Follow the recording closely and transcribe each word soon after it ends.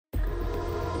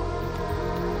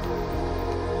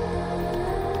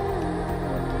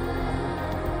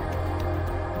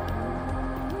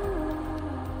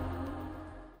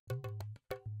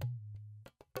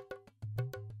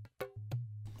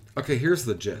Okay, here's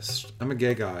the gist. I'm a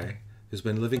gay guy who's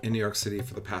been living in New York City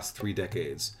for the past 3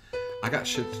 decades. I got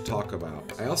shit to talk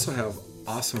about. I also have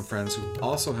awesome friends who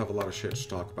also have a lot of shit to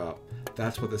talk about.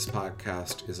 That's what this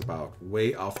podcast is about.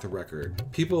 Way off the record.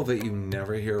 People that you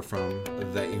never hear from,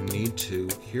 that you need to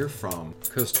hear from.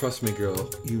 Because trust me, girl,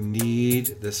 you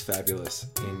need this fabulous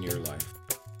in your life.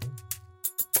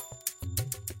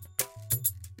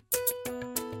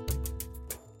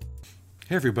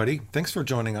 Hey, everybody. Thanks for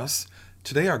joining us.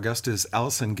 Today, our guest is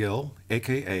Allison Gill,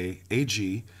 aka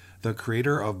AG, the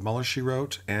creator of Mueller, She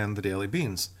Wrote and The Daily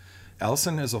Beans.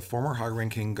 Allison is a former high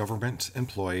ranking government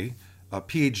employee, a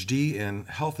PhD in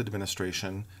health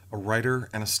administration, a writer,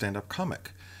 and a stand up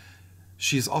comic.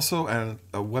 She's also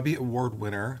a Webby Award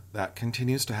winner that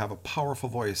continues to have a powerful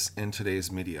voice in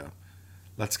today's media.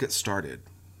 Let's get started.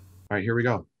 All right, here we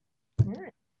go. All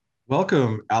right.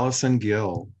 Welcome, Allison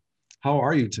Gill. How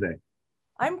are you today?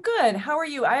 I'm good. How are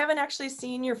you? I haven't actually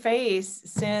seen your face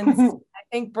since I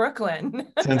think Brooklyn.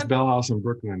 Since Bell House in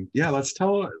Brooklyn. Yeah, let's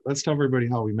tell everybody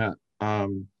how we met.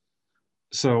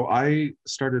 So I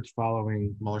started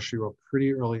following Mueller, She Wrote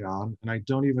pretty early on, and I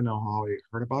don't even know how I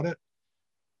heard about it.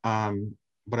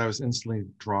 But I was instantly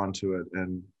drawn to it,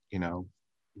 and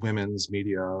women's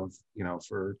media,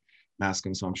 for mass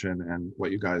consumption and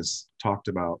what you guys talked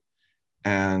about,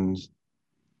 and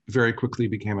very quickly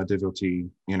became a devotee.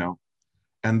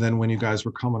 And then when you guys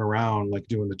were coming around, like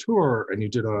doing the tour, and you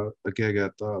did a gig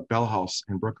at the Bell House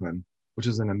in Brooklyn, which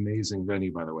is an amazing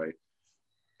venue, by the way.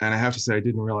 And I have to say, I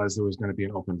didn't realize there was going to be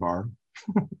an open bar.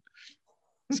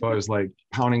 So I was like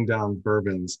pounding down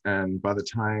bourbons. And by the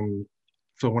time,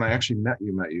 so when I actually met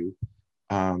you,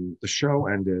 the show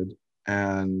ended,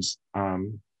 and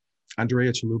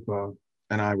Andrea Chalupa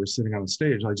and I were sitting on the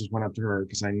stage. I just went up to her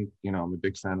because I'm a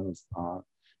big fan of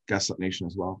Gaslit Nation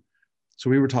as well. So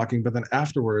we were talking, but then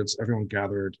afterwards, everyone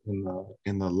gathered in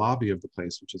the lobby of the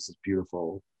place, which is this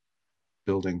beautiful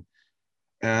building.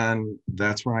 And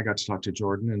that's when I got to talk to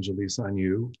Jordan and Jaleesa and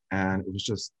you, and it was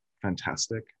just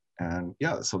fantastic. And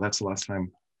yeah, so that's the last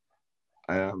time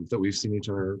that we've seen each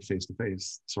other face to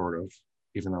face, sort of,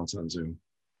 even though it's on Zoom.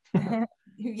 What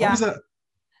Yeah. was that?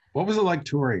 What was it like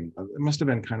touring? It must have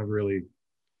been kind of really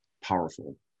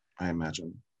powerful, I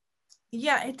imagine.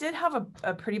 Yeah, it did have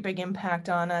a pretty big impact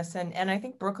on us. And I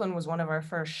think Brooklyn was one of our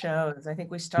first shows. I think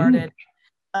we Mm. started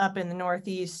up in the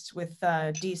Northeast with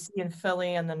DC and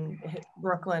Philly, and then hit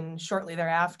Brooklyn shortly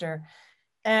thereafter.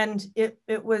 And it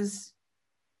was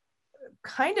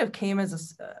kind of came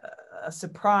as a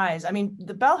surprise. I mean,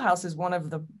 the Bell House is one of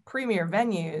the premier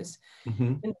venues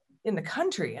Mm-hmm. in the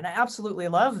country, and I absolutely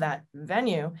love that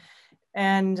venue.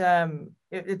 And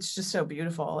it's just so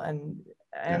beautiful. And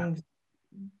Yeah. and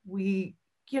we,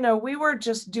 we were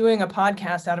just doing a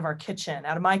podcast out of our kitchen,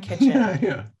 out of my kitchen,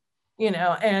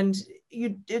 Yeah. and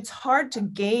it's hard to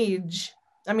gauge.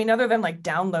 I mean, other than like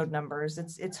download numbers,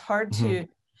 it's hard Mm-hmm. to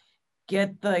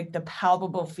get the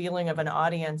palpable feeling of an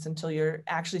audience until you're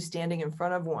actually standing in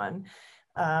front of one,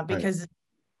 Right. because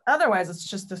otherwise it's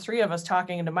just the three of us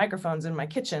talking into microphones in my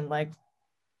kitchen, like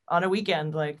on a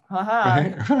weekend, like, haha,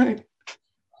 Right. Right.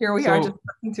 here we are just So.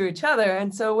 talking to each other.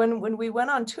 And so when we went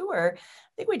on tour,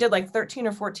 I think we did like 13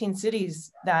 or 14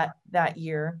 cities that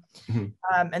year. Mhm.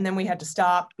 And then we had to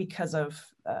stop because of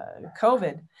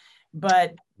COVID.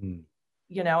 But, Mm.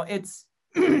 it's,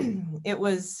 it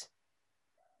was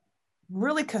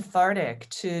really cathartic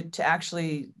to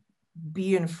actually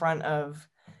be in front of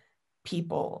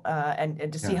people,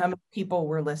 and to see Yeah. how many people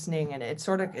were listening. And it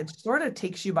sort of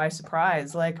takes you by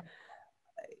surprise, like,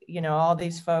 all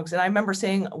these folks. And I remember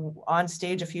saying on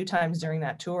stage a few times during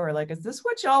that tour, like, is this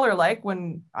what y'all are like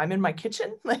when I'm in my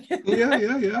kitchen? Like, Yeah.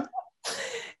 Yeah. Yeah.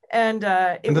 and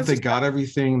it And that was they just, got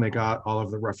everything. They got all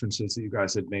of the references that you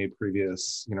guys had made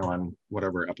previous, on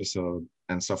whatever episode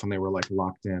and stuff, and they were like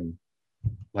locked in,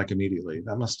 like immediately.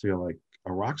 That must feel like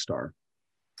a rock star.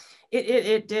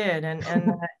 it did. And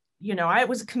I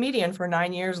was a comedian for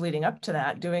 9 years leading up to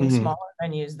that, doing Hmm. smaller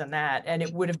venues than that. And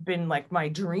it would have been like my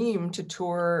dream to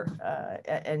tour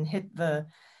and hit the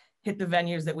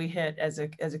venues that we hit as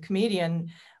a comedian.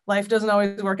 Life doesn't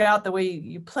always work out the way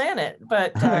you plan it,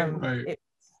 but Right. Right.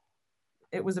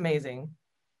 it was amazing.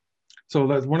 So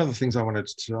that's one of the things I wanted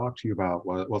to talk to you about.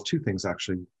 Was, well, two things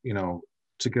actually.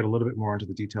 To get a little bit more into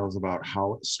the details about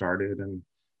how it started, and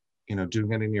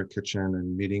doing it in your kitchen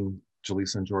and meeting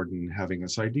Jaleesa and Jordan, having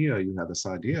this idea. You had this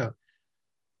idea.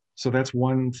 So that's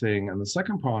one thing. And the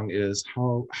second prong is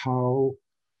how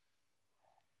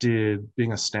did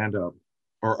being a stand-up,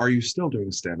 or are you still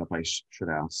doing stand-up, I should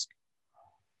ask?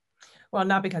 Well,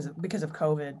 not because of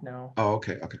COVID, no. Oh,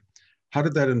 okay. How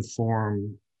did that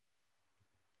inform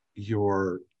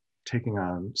your taking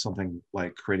on something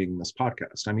like creating this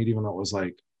podcast. I mean, even though it was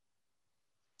like,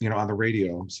 you know, on the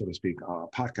radio, so to speak,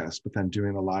 podcast, but then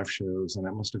doing the live shows, and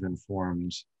that must have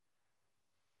informed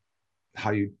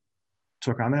how you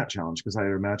took on that challenge. Because I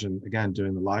imagine, again,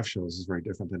 doing the live shows is very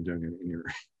different than doing it in your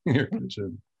in your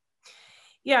kitchen.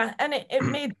 Yeah, and it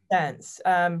made sense.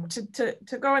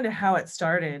 To go into how it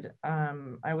started,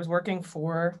 I was working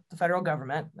for the federal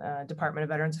government, Department of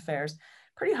Veterans Affairs,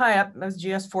 pretty high up. I was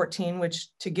GS-14, which,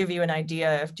 to give you an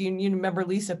idea, if you remember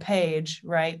Lisa Page,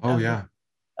 right? Oh, yeah.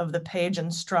 Of the Page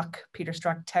and Peter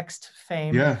Strzok text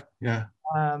fame. Yeah, yeah.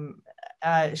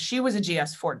 She was a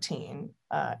GS-14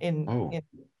 in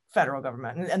federal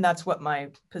government, and that's what my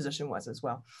position was as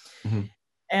well. Mm-hmm.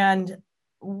 And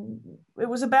it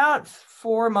was about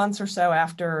 4 months or so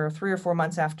after, 3 or 4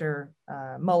 months after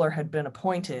Mueller had been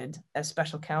appointed as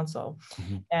special counsel.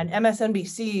 Mm-hmm. And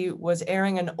MSNBC was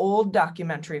airing an old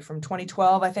documentary from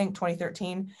 2012, I think,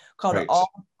 2013, called Right.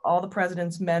 All the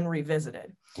President's Men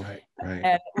Revisited. Right.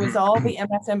 And it was all the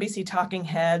MSNBC talking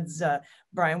heads,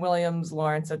 Brian Williams,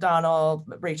 Lawrence O'Donnell,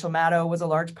 Rachel Maddow was a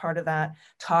large part of that,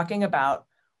 talking about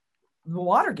the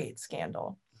Watergate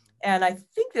scandal. And I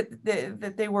think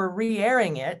that they were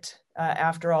re-airing it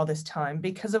after all this time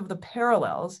because of the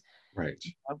parallels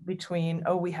between,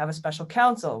 we have a special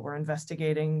counsel, we're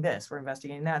investigating this, we're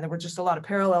investigating that. And there were just a lot of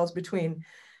parallels between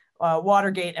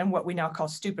Watergate and what we now call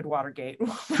stupid Watergate.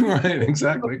 Right,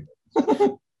 exactly.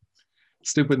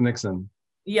 Stupid Nixon.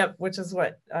 Yep, which is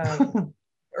what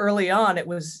early on it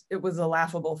was a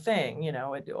laughable thing, you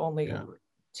know. It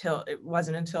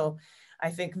wasn't until I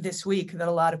think this week that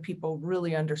a lot of people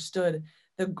really understood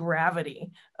the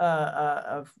gravity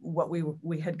of what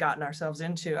we had gotten ourselves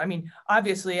into. I mean,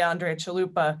 obviously Andrea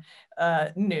Chalupa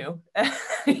knew,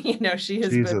 you know, she has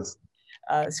been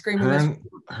screaming.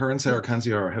 Her and Sarah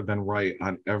Kendzior have been right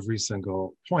on every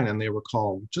single point, and they were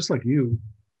called, just like you,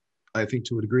 I think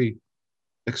to a degree,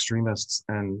 extremists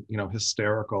and, you know,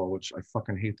 hysterical, which I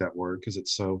fucking hate that word because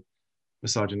it's so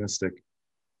misogynistic.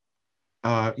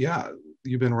 Yeah,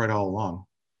 you've been right all along.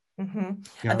 Mm-hmm.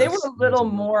 Yeah, they were a little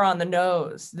more on the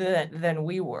nose than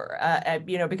we were,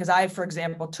 you know, because I, for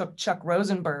example, took Chuck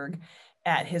Rosenberg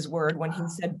at his word when he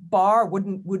said Barr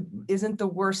isn't the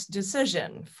worst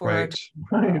decision for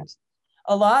right.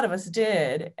 A lot of us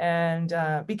did, and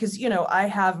because, you know, I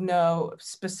have no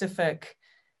specific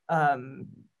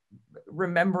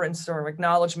remembrance or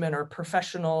acknowledgement or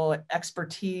professional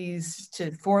expertise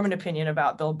to form an opinion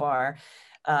about Bill Barr,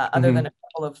 other than a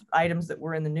couple of items that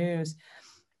were in the news.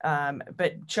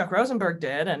 But Chuck Rosenberg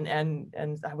did,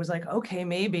 and I was like, okay,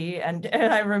 maybe. And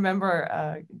I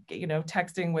remember, you know,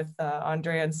 texting with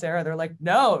Andrea and Sarah. They're like,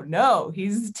 no,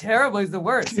 he's terrible. He's the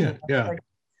worst. Yeah.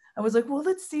 I was like, well,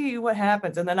 let's see what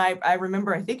happens. And then I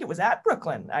remember, I think it was at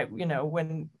Brooklyn. You know,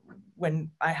 when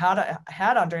I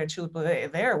had Andrea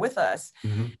Chalupa there with us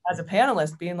as a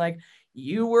panelist, being like,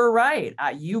 you were right.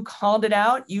 You called it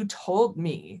out. You told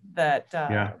me that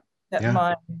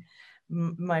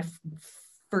my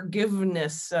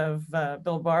forgiveness of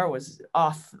Bill Barr was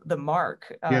off the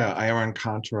mark.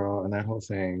 Iran-Contra and that whole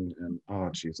thing. And oh,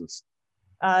 Jesus.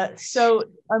 So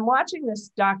I'm watching this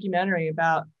documentary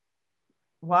about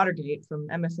Watergate from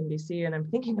MSNBC, and I'm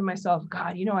thinking to myself,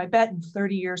 God, you know, I bet in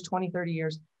 30 years,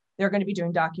 they're going to be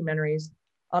doing documentaries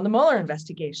on the Mueller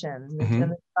investigation in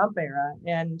the Trump era.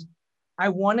 And I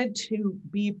wanted to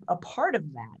be a part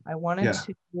of that. I wanted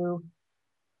to,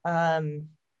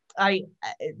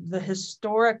 the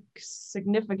historic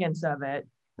significance of it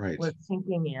was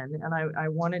sinking in, and I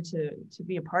wanted to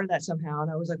be a part of that somehow.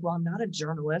 And I was like, well, I'm not a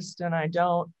journalist, and I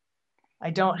don't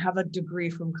have a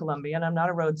degree from Columbia, and I'm not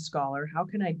a Rhodes Scholar. How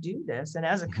can I do this? And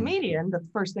as a comedian, the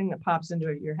first thing that pops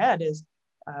into your head is,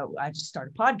 I just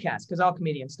start a podcast, because all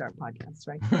comedians start podcasts,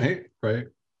 right? Right.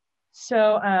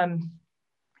 So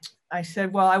I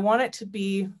said, well, I want it to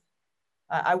be,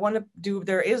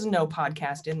 there is no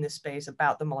podcast in this space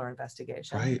about the Mueller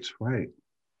investigation. Right.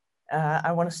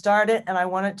 I want to start it, and I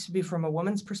want it to be from a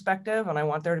woman's perspective, and I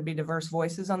want there to be diverse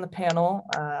voices on the panel.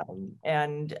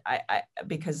 And I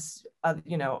because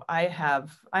you know,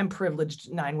 I'm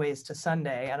privileged 9 ways to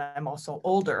Sunday, and I'm also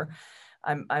older.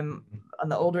 I'm on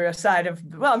the older side of,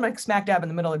 well, I'm like smack dab in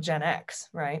the middle of Gen X,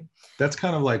 right? That's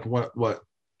kind of like what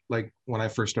like when I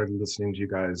first started listening to you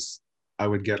guys, I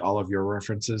would get all of your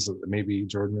references that maybe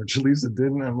Jordan or Jaleesa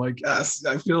didn't. I'm like, yes,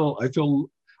 I feel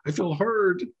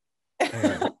heard.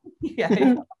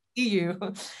 Yeah, you.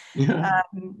 Yeah.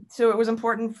 So it was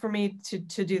important for me to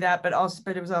do that, but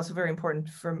it was also very important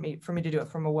for me to do it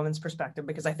from a woman's perspective,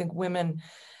 because I think women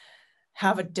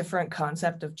have a different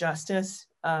concept of justice.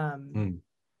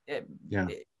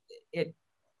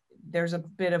 there's a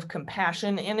bit of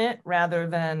compassion in it rather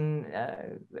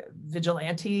than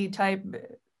vigilante type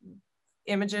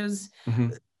images. Mm-hmm.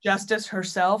 Justice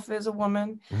herself is a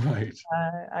woman, Right.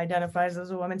 Identifies as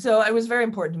a woman. So it was very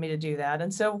important to me to do that.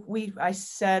 And so I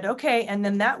said, okay. And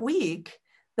then that week,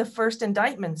 the first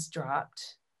indictments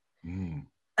dropped on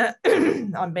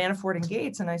Manafort and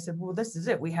Gates. And I said, well, this is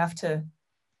it. We have to.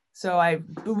 So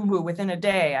within a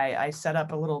day, I set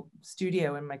up a little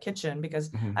studio in my kitchen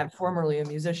because I'm formerly a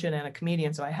musician and a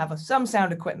comedian. So I have some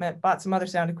sound equipment, bought some other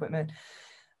sound equipment.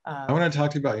 I want to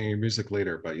talk to you about your music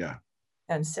later, but yeah.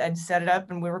 And set it up,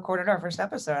 and we recorded our first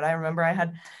episode. I remember I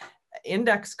had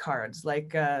index cards,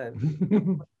 like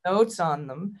notes on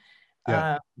them,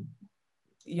 yeah.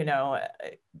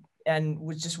 And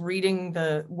was just reading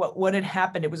what had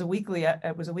happened. It was a weekly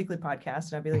podcast,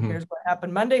 and I'd be like, here's what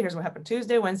happened Monday, here's what happened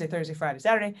Tuesday, Wednesday, Thursday, Friday,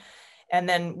 Saturday. And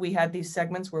then we had these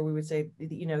segments where we would say,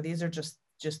 these are just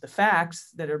the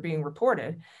facts that are being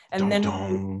reported. And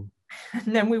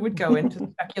then we would go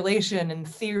into speculation and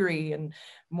theory and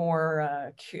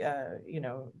more,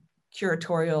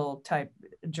 curatorial type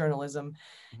journalism.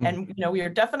 And, we are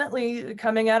definitely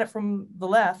coming at it from the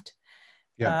left.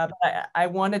 Yeah. But I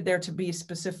wanted there to be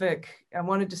specific. I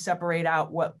wanted to separate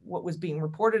out what was being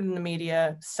reported in the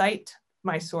media, cite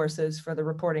my sources for the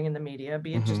reporting in the media,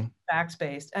 be it just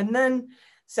facts-based, and then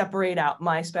separate out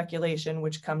my speculation,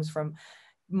 which comes from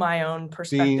my own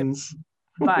perspective,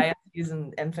 biases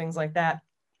and things like that.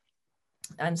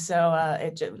 And so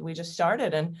we just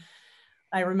started. And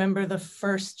I remember the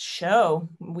first show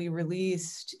we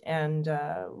released, and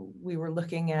we were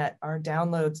looking at our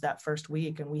downloads that first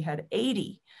week, and we had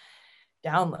 80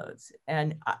 downloads.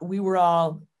 And we were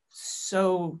all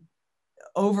so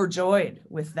overjoyed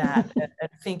with that and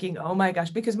thinking, oh my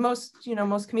gosh, because most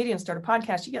comedians start a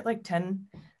podcast, you get like 10,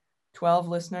 12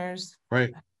 listeners,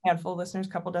 right? Handful of listeners,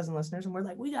 couple dozen listeners, and we're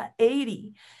like, we got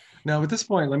 80. Now, at this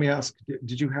point, let me ask,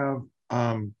 did you have,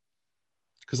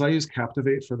 because I use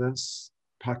Captivate for this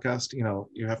podcast,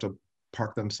 you have to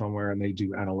park them somewhere and they do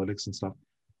analytics and stuff.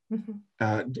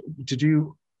 Did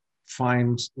you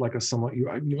find like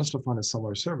you must have found a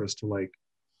similar service to like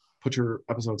put your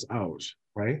episodes out,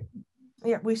 right?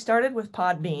 Yeah, we started with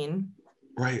Podbean.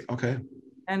 Right, okay.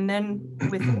 And then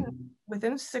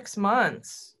within 6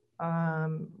 months,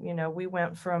 we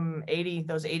went from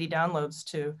those 80 downloads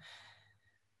to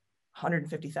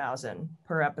 150,000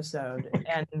 per episode.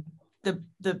 And the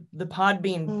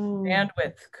Podbean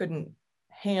bandwidth couldn't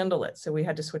handle it. So we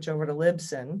had to switch over to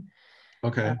Libsyn.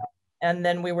 Okay. And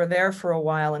then we were there for a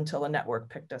while until a network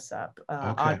picked us up.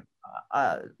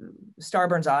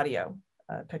 Starburns Audio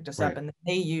picked us up, and I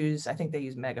think they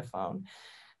use Megaphone.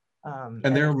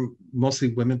 And they're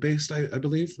mostly women-based, I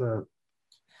believe. The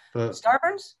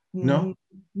Starburns? No,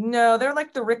 they're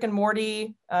like the Rick and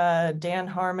Morty, Dan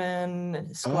Harmon,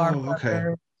 Sklar. Oh,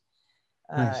 okay.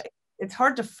 Nice. It's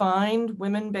hard to find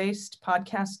women-based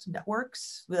podcast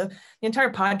networks. The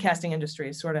entire podcasting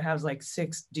industry sort of has like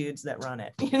 6 dudes that run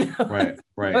it.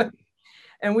 Right.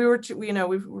 And we were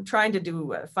trying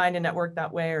to find a network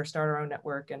that way or start our own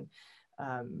network, and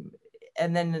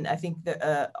then I think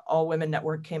the all-women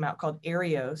network came out called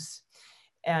Arios,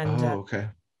 and okay.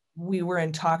 We were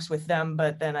in talks with them,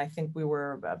 but then I think we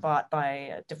were bought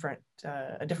by a different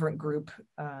group.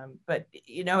 But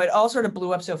it all sort of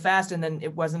blew up so fast, and then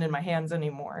it wasn't in my hands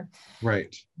anymore.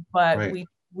 Right. But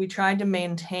we tried to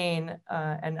maintain,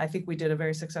 and I think we did a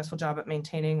very successful job at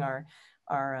maintaining our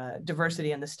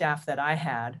diversity in the staff that I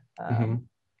had,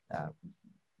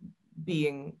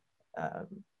 being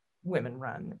women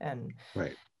run and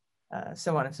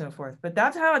so on and so forth. But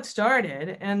that's how it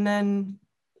started, and then.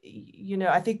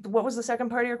 I think, what was the second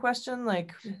part of your question?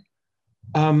 Like,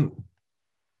 God,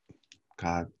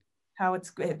 how it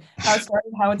started,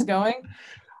 how it's going.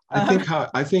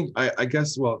 I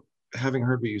guess, well, having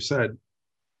heard what you said,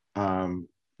 I'm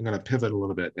going to pivot a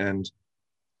little bit, and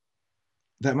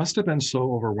that must have been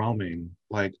so overwhelming,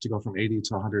 like to go from 80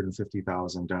 to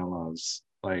 150,000 downloads,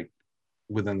 like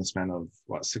within the span of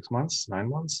what, 6 months, 9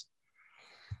 months?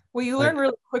 Well, you learn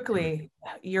really quickly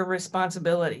your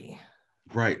responsibility.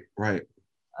 Right.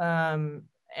 And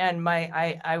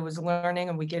I was learning,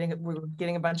 and we were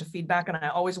getting a bunch of feedback, and I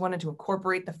always wanted to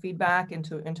incorporate the feedback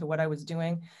into what I was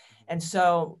doing. And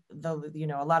so a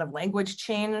lot of language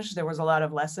change. There was a lot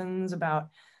of lessons about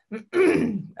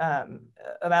that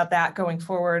going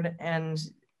forward. And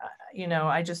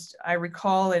I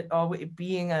recall it always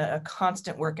being a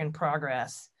constant work in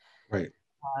progress. Right.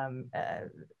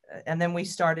 And then we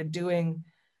started doing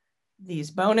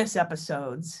these bonus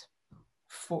episodes,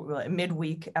 for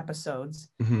midweek episodes,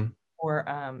 or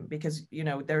because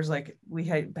there's like we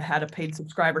had a paid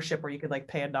subscribership where you could like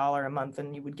pay $1 a month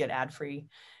and you would get ad free.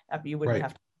 You wouldn't Right.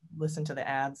 have to listen to the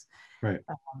ads. Right.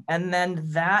 And then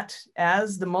that,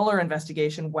 as the Mueller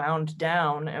investigation wound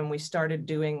down and we started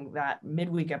doing that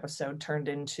midweek episode, turned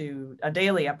into a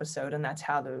daily episode, and that's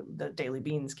how the Daily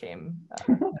Beans came.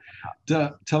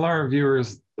 Tell our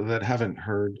viewers that haven't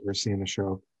heard or seen the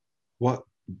show what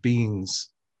beans,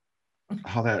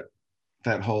 how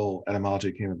that whole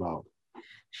etymology came about.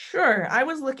 Sure. I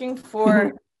was looking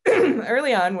for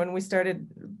early on when we started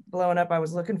blowing up, I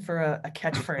was looking for a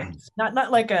catchphrase,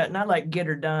 not like get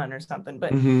her done or something,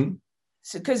 but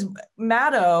because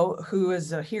Maddo, who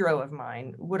is a hero of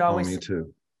mine, would always me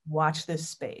too. Watch this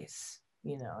space,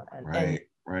 and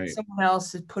someone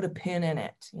else had put a pin in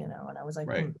it, and I was like,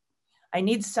 I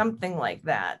need something like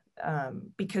that,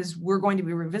 because we're going to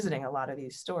be revisiting a lot of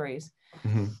these stories.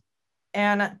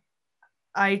 And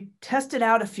I tested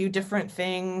out a few different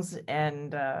things,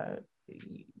 and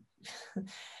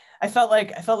I felt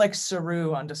like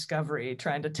Saru on Discovery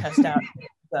trying to test out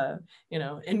the,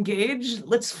 engage,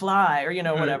 let's fly, or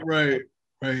whatever.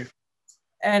 Right.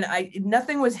 And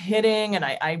nothing was hitting, and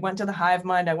I went to the Hive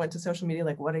Mind. I went to social media,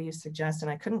 like, what do you suggest?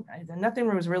 And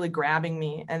nothing was really grabbing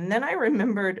me. And then I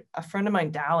remembered a friend of mine,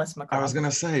 Dallas McCall. I was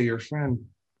gonna say your friend,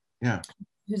 yeah.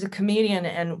 Who's a comedian,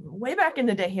 and way back in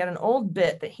the day, he had an old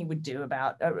bit that he would do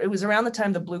about, it was around the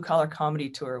time the Blue Collar Comedy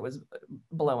Tour was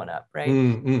blowing up,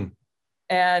 right?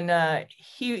 And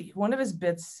one of his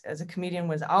bits as a comedian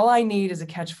was, all I need is a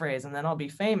catchphrase and then I'll be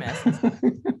famous.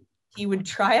 He would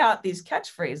try out these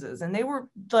catchphrases, and they were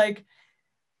like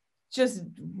just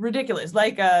ridiculous.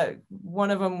 Like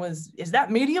one of them was, is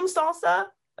that medium salsa?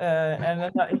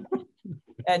 And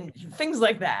things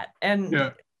like that.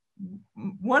 And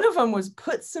one of them was,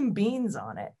 put some beans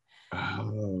on it.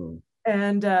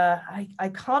 And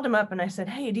I called him up and I said,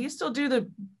 hey, do you still do the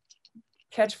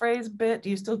catchphrase bit? Do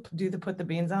you still do the put the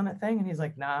beans on it thing? And he's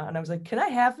like, nah. And I was like, can I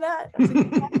have that? I was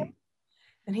like,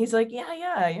 and he's like,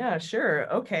 yeah, sure,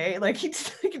 okay. Like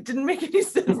it didn't make any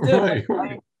sense.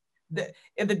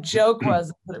 The joke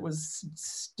was that it was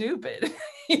stupid.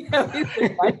 He's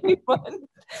like, why do you want?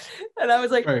 And I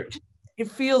was like,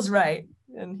 it feels right.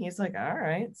 And he's like, all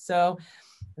right. So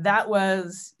that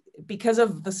was because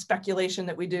of the speculation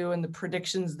that we do and the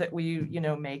predictions that we,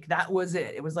 make. That was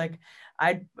it. It was like,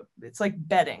 it's like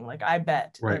betting. Like I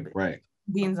bet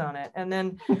beans on it. And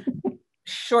then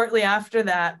shortly after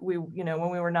that, we,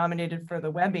 when we were nominated for the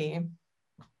Webby,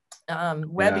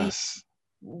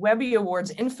 Webby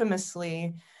Awards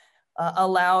infamously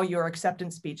allow your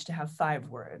acceptance speech to have 5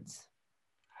 words.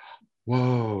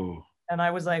 Whoa. And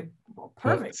I was like, well,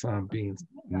 perfect. Some beans.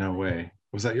 No way.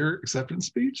 Was that your acceptance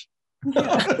speech?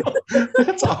 Yeah.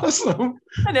 That's awesome.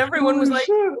 And everyone was like,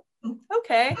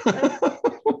 okay.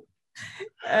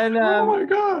 And oh my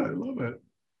God, I love it.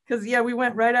 Because we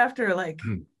went right after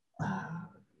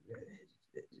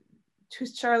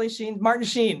who's Charlie Sheen? Martin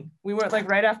Sheen. We went like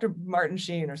right after Martin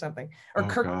Sheen or something, or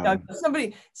Kirk Douglas.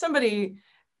 Somebody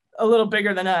a little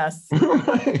bigger than us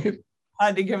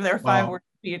had to give their 5-word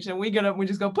speech, and we get up, we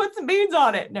just go, put some beans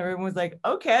on it, and everyone was like,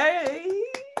 okay.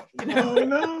 Oh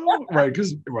no.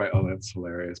 Oh, that's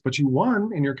hilarious. But you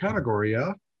won in your category,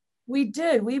 yeah? We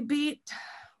did. We beat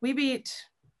Slate,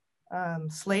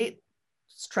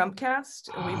 Trumpcast.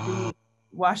 We beat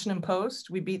Washington Post.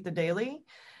 We beat The Daily,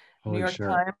 New York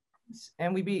Times,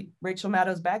 and we beat Rachel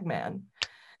Maddow's Bagman.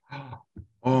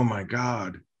 Oh my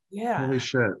God. Yeah. Holy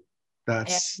shit.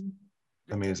 That's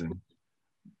amazing.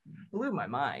 Blew my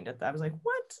mind. I was like,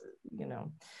 what?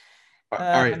 All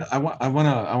right. I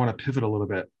want to pivot a little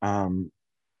bit.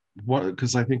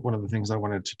 Because I think one of the things I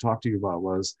wanted to talk to you about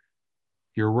was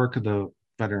your work at the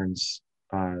Veterans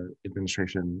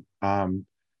Administration,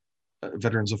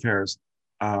 Veterans Affairs,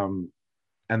 and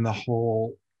the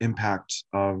whole impact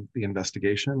of the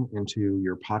investigation into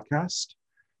your podcast.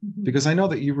 Because I know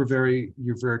that you're very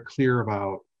clear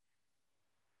about,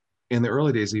 in the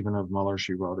early days even of Mueller,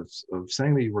 She Wrote, of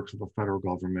saying that you worked for the federal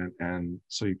government, and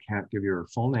so you can't give your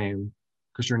full name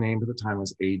because your name at the time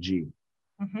was AG,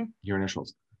 your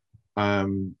initials.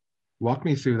 Walk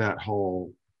me through that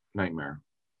whole nightmare.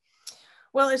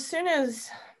 Well, so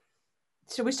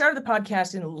we started the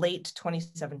podcast in late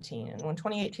 2017, and when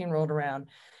 2018 rolled around,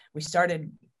 we started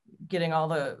getting all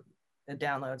the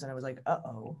downloads, and I was like,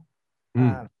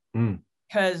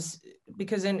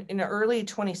 because in early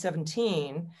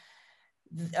 2017,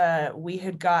 we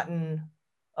had gotten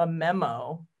a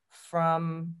memo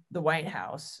from the White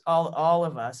House. All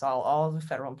of us, all of the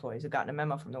federal employees had gotten a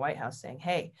memo from the White House saying,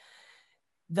 hey,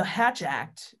 the Hatch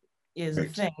Act is a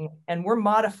thing, and we're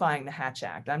modifying the Hatch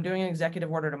Act. I'm doing an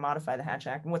executive order to modify the Hatch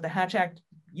Act. And what the Hatch Act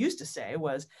used to say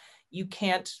was you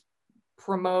can't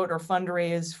promote or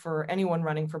fundraise for anyone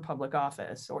running for public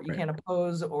office, or you can't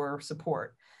oppose or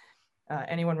support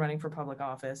anyone running for public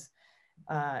office.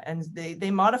 And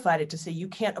they modified it to say you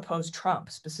can't oppose Trump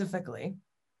specifically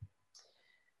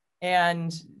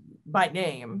and by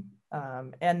name.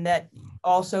 And that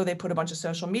also they put a bunch of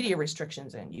social media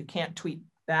restrictions in. You can't tweet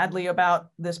badly about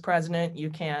this president. You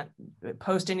can't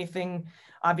post anything,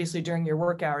 obviously during your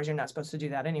work hours, you're not supposed to do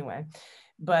that anyway.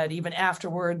 But even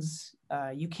afterwards,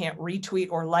 you can't retweet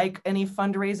or like any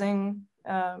fundraising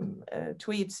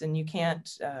tweets, and you can't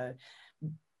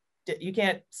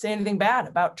say anything bad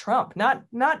about Trump.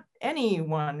 Not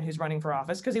anyone who's running for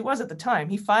office, because he was at the time.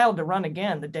 He filed to run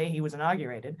again the day he was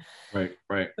inaugurated. Right.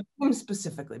 But him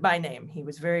specifically, by name. He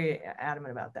was very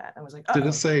adamant about that. I was like, did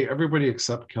it say everybody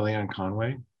except Kellyanne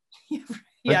Conway?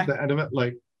 Yeah. At the end of it,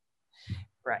 like.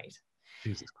 Right.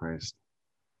 Jesus Christ.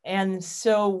 And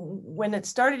so when it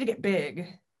started to get big,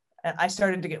 I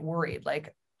started to get worried,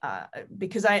 like,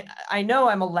 because I know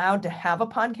I'm allowed to have a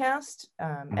podcast.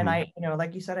 And I,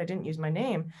 like you said, I didn't use my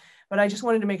name, but I just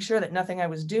wanted to make sure that nothing I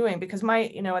was doing, because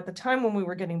at the time when we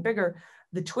were getting bigger,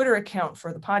 the Twitter account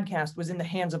for the podcast was in the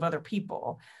hands of other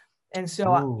people. And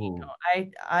so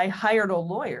I hired a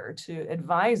lawyer to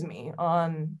advise me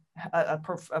on a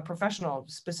professional,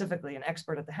 specifically an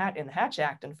expert at in the Hatch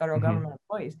Act and federal government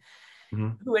employees,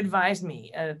 who advised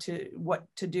me to what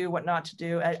to do, what not to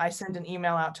do. I sent an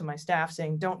email out to my staff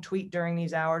saying, don't tweet during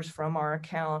these hours from our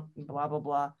account, blah, blah,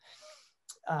 blah.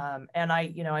 And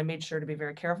I made sure to be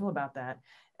very careful about that.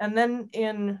 And then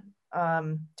in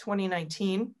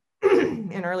 2019,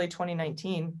 in early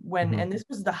 2019, and this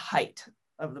was the height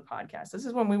of the podcast. This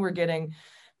is when we were getting,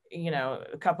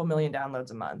 a couple million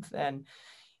downloads a month.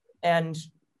 And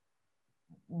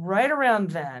right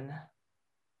around then,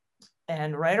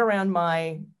 and right around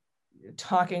my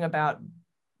talking about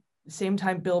same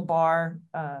time Bill Barr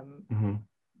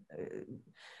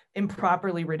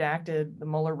improperly redacted the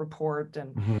Mueller report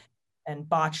and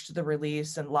botched the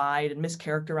release and lied and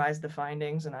mischaracterized the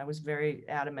findings. And I was very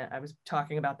adamant. I was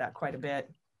talking about that quite a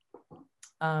bit.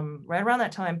 Right around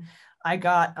that time, I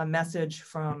got a message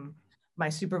from my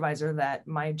supervisor that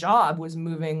my job was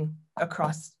moving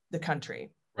across the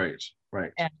country. Right.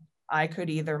 And I could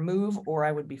either move or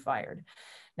I would be fired.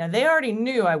 Now, they already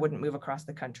knew I wouldn't move across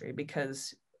the country,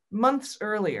 because months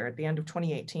earlier, at the end of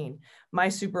 2018, my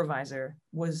supervisor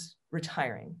was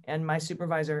retiring, and my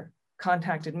supervisor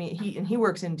contacted me. He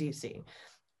works in DC.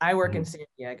 I work in San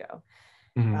Diego.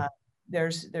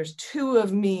 There's two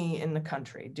of me in the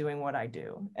country doing what I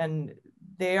do. And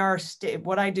they are,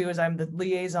 what I do is I'm the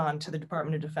liaison to the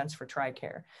Department of Defense for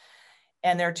TRICARE.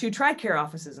 And there are two TRICARE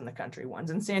offices in the country. One's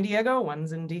in San Diego,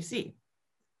 one's in DC.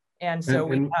 And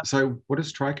so so what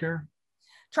is TRICARE?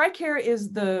 TRICARE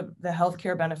is the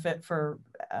healthcare benefit for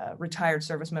retired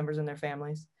service members and their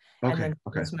families. Okay. And then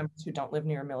service members who don't live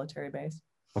near a military base.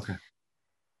 Okay.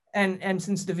 And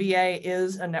since the VA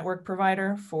is a network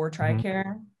provider for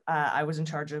TRICARE, I was in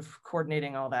charge of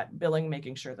coordinating all that billing,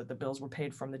 making sure that the bills were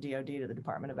paid from the DoD to the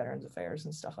Department of Veterans Affairs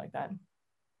and stuff like that.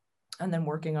 And then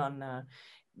working on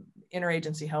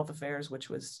interagency health affairs, which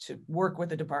was to work with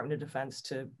the Department of Defense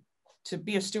to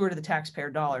be a steward of the taxpayer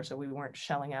dollar, so we weren't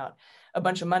shelling out a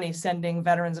bunch of money sending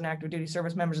veterans and active duty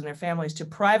service members and their families to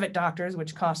private doctors,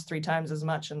 which cost 3 times as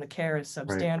much, and the care is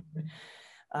substandard.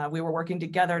 We were working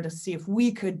together to see if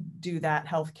we could do that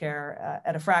healthcare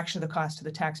at a fraction of the cost to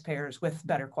the taxpayers with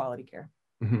better quality care.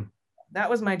 That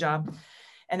was my job.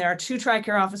 And there are 2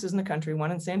 TRICARE offices in the country,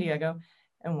 one in San Diego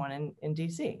and one in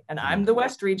DC. And I'm the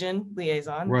West Region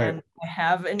liaison, and I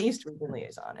have an East Region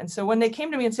liaison. And so when they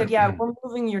came to me and said, yeah, we're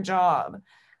moving your job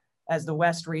as the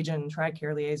West Region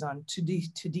TRICARE liaison to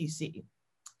DC.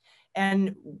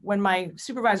 And when my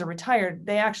supervisor retired,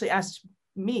 they actually asked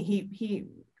me, he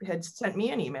had sent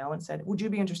me an email and said, would you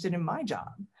be interested in my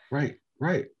job? Right.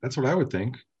 That's what I would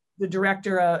think. The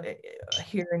director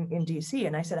here in DC.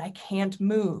 And I said, I can't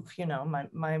move.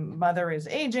 My mother is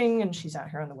aging and she's out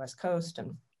here on the West Coast.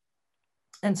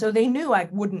 And so they knew I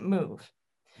wouldn't move.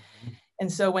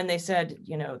 And so when they said,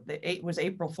 it was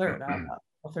April 3rd,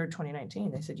 April 3rd,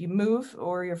 2019, they said, you move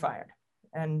or you're fired.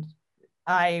 And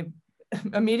I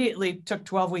immediately took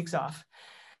 12 weeks off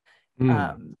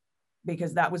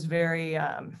because that was very,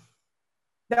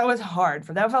 that was hard.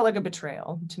 That felt like a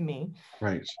betrayal to me.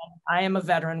 Right. I am a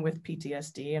veteran with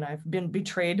PTSD, and I've been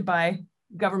betrayed by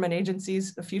government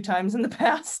agencies a few times in the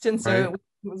past. And so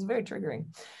it was very triggering.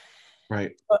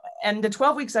 Right. And the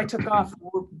 12 weeks I took off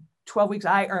were 12 weeks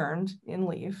I earned in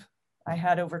leave. I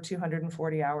had over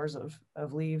 240 hours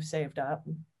of leave saved up.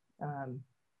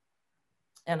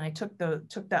 And I took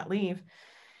that leave.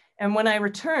 And when I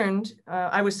returned,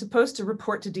 I was supposed to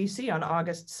report to DC on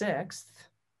August 6th.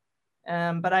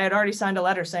 But I had already signed a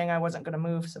letter saying I wasn't going to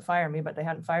move to fire me, but they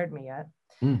hadn't fired me yet.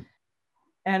 Mm.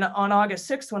 And on August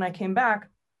 6th, when I came back,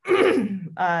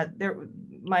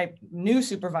 my new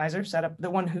supervisor set up, the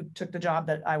one who took the job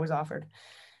that I was offered,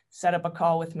 set up a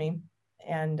call with me.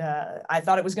 And I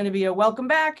thought it was going to be a welcome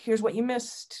back. Here's what you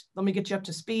missed. Let me get you up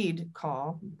to speed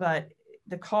call. But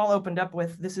the call opened up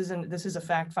with, this is a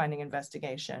fact-finding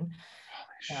investigation.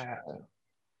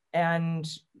 And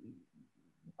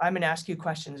I'm going to ask you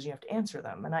questions. You have to answer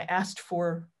them. And I asked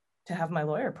to have my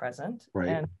lawyer present. Right.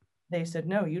 And they said,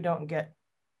 no, you don't get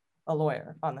a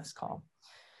lawyer on this call.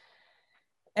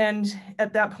 And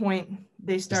at that point,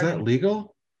 they started. Is that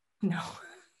legal? No.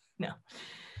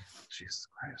 Jesus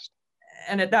Christ.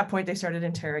 And at that point, they started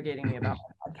interrogating me about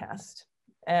my podcast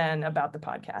and about the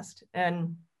podcast.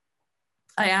 And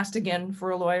I asked again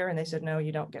for a lawyer, and they said, no,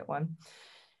 you don't get one.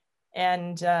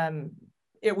 And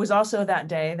it was also that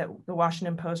day that the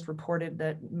Washington Post reported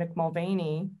that Mick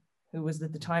Mulvaney, who was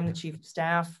at the time the chief of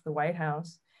staff of the White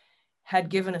House, had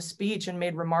given a speech and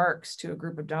made remarks to a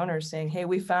group of donors saying, hey,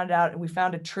 we found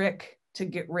a trick to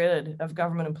get rid of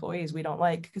government employees we don't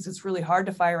like, because it's really hard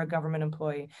to fire a government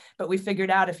employee. But we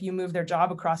figured out if you move their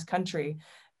job across country,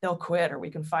 they'll quit or we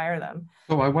can fire them.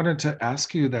 So I wanted to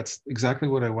ask you, that's exactly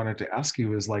what I wanted to ask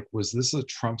you is like, was this a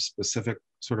Trump specific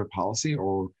sort of policy,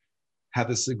 or had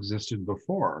this existed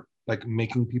before, like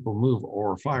making people move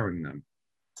or firing them?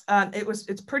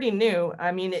 It's pretty new.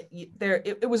 I mean,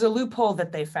 it was a loophole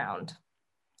that they found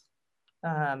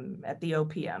at the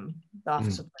OPM, the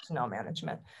Office of Personnel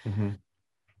Management. Mm-hmm.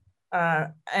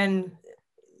 And,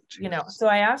 you know, so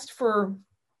I asked for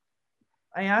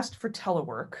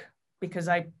telework because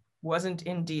I wasn't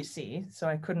in DC, so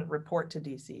I couldn't report to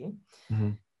DC.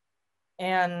 Mm-hmm.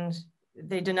 And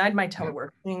they denied my telework,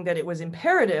 saying that it was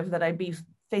imperative that I be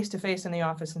face-to-face in the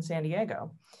office in San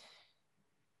Diego.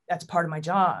 That's part of my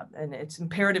job, and it's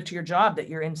imperative to your job that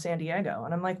you're in San Diego.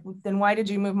 And I'm like, well, then why did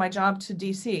you move my job to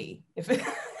DC if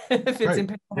it's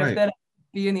imperative that I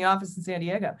be in the office in San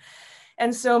Diego?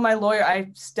 And so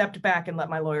I stepped back and let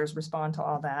my lawyers respond to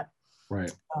all that.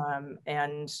 Right.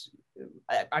 And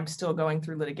I'm still going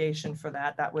through litigation for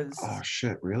that. That was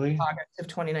really? August of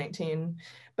 2019.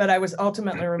 But I was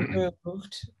ultimately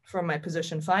removed from my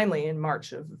position finally in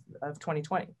March of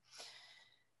 2020.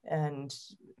 And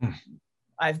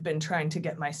I've been trying to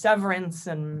get my severance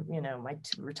and, you know, my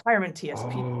retirement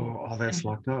TSP. Oh, all that's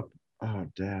locked up. Oh,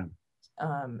 damn.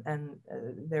 And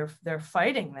they're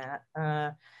fighting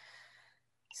that.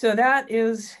 So that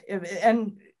is,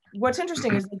 and what's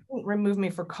interesting is they didn't remove me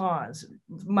for cause.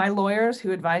 My lawyers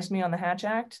who advised me on the Hatch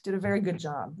Act did a very good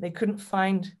job. They couldn't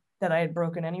find that I had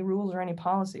broken any rules or any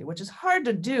policy, which is hard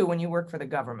to do when you work for the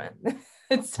government.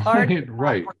 It's hard to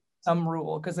right. Some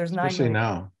rule because there's 9 Especially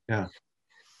million. now,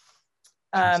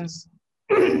 yeah.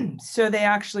 So they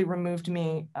actually removed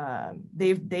me.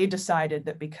 They decided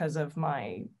that because of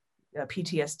my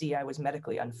PTSD, I was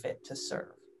medically unfit to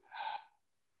serve.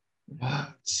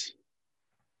 What?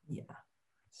 Yeah.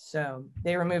 So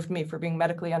they removed me for being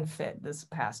medically unfit this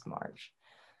past March.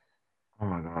 Oh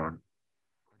my God.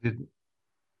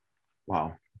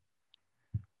 Wow.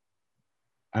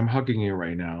 I'm hugging you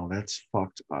right now. That's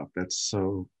fucked up. That's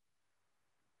so,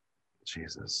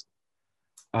 Jesus.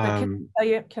 Can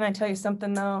I tell you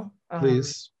something though?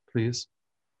 Please.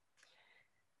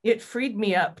 It freed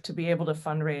me up to be able to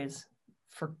fundraise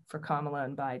for Kamala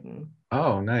and Biden.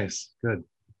 Oh, nice. Good.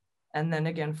 And then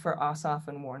again for Ossoff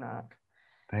and Warnock.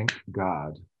 Thank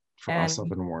God for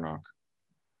Ossoff and Warnock.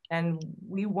 And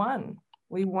we won.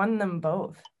 We won them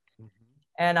both. Mm-hmm.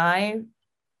 And I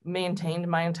maintained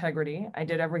my integrity. I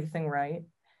did everything right.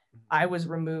 I was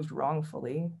removed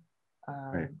wrongfully.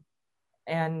 Right.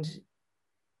 And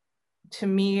to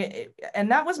me,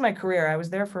 and that was my career. I was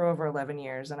there for over 11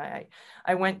 years. And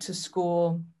I went to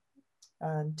school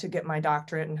to get my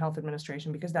doctorate in health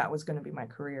administration because that was going to be my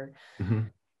career. Mm-hmm.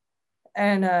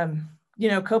 And, you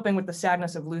know, coping with the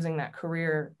sadness of losing that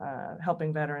career,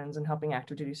 helping veterans and helping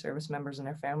active duty service members and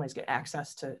their families get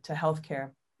access to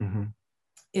healthcare. Mm-hmm.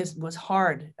 was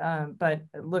hard. But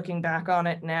looking back on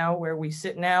it now, where we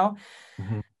sit now,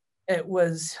 mm-hmm. it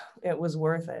was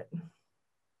worth it.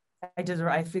 I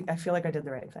feel like I did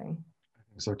the right thing. I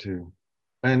think so too.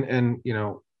 And you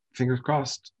know, fingers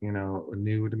crossed, you know, a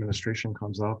new administration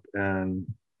comes up and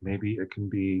maybe it can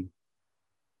be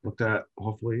looked at.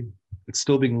 Hopefully it's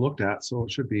still being looked at. So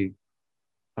it should be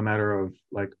a matter of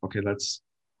like, okay, let's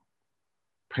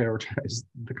prioritize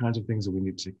the kinds of things that we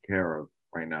need to take care of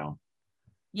right now.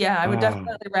 Yeah, I would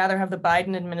definitely rather have the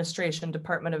Biden administration,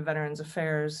 Department of Veterans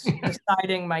Affairs,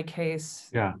 deciding my case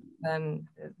than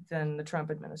the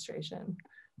Trump administration.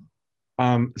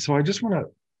 So I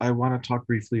want to talk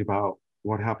briefly about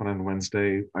what happened on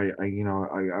Wednesday. I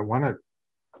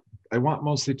want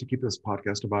mostly to keep this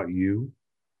podcast about you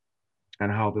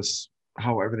and how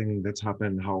everything that's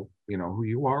happened, how, who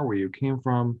you are, where you came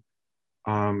from.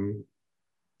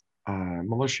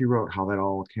 Melissa, she wrote how that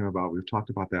all came about. We've talked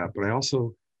about that, but I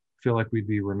also feel like we'd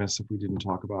be remiss if we didn't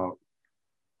talk about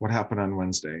what happened on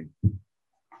Wednesday.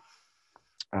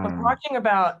 Well,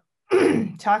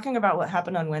 talking about what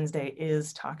happened on Wednesday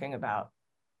is talking about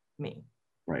me.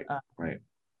 Right.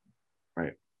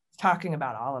 Talking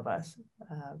about all of us,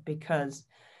 because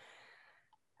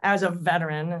as a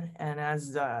veteran and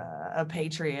as a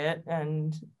patriot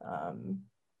and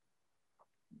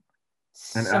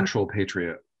an actual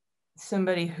patriot,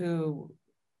 somebody who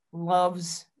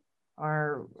loves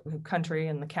our country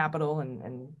and the Capitol,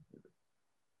 and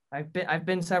I've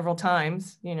been several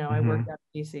times. I worked at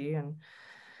DC,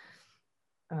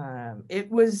 and it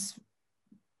was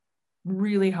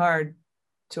really hard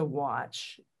to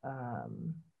watch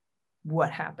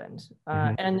what happened,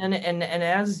 and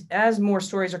as more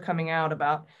stories are coming out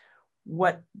about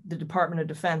what the Department of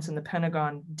Defense and the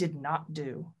Pentagon did not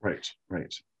do, right,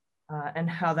 and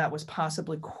how that was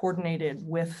possibly coordinated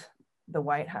with the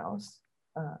White House,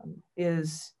 and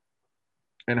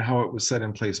how it was set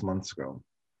in place months ago.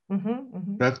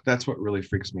 That's what really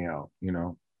freaks me out.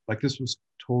 Like, this was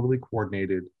totally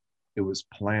coordinated. It was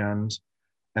planned.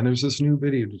 And there's this new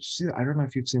video. Did you see that? I don't know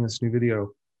if you've seen this new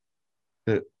video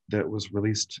that was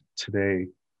released today,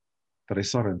 that I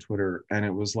saw it on Twitter, and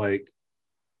it was like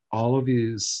all of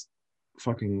these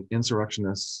fucking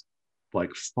insurrectionists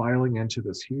like filing into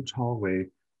this huge hallway,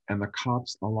 and the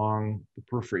cops along the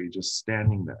periphery just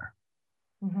standing there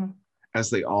as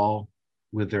they all,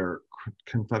 with their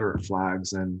Confederate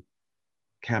flags and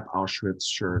Camp Auschwitz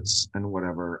shirts and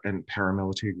whatever, and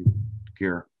paramilitary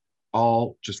gear,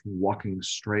 all just walking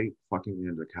straight fucking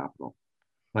into the Capitol.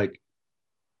 Like,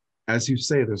 as you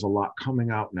say, there's a lot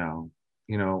coming out now,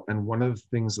 and one of the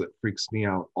things that freaks me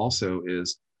out also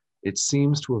is it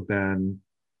seems to have been,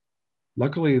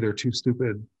 luckily they're too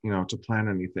stupid, to plan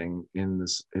anything in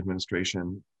this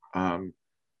administration.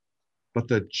 But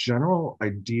the general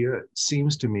idea,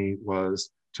 seems to me,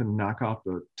 was to knock out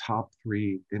the top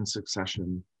three in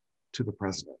succession to the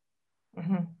president,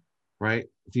 right?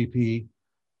 VP,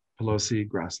 Pelosi,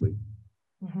 Grassley.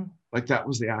 Like, that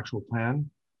was the actual plan,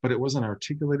 but it wasn't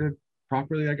articulated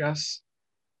properly, I guess.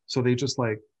 So they just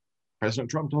like,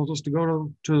 President Trump told us to go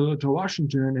to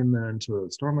Washington and then to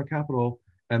storm the Capitol.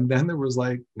 And then there was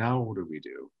like, now what do we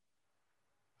do?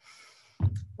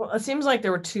 Well, it seems like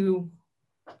there were two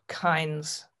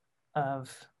kinds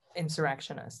of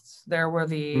insurrectionists. There were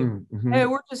the, hey,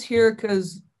 we're just here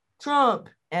because Trump.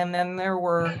 And then there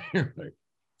were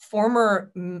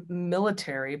former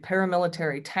military,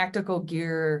 paramilitary, tactical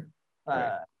gear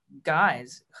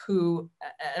guys who,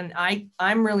 and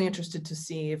I'm really interested to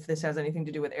see if this has anything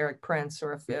to do with Erik Prince,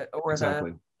 or if the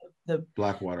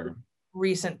Blackwater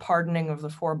recent pardoning of the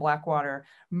 4 Blackwater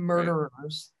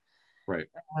murderers. Right.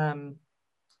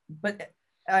 But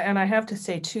and I have to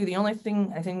say too, the only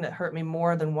thing I think that hurt me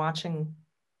more than watching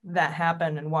that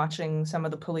happen and watching some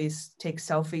of the police take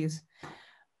selfies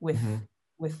with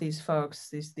these folks,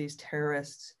 these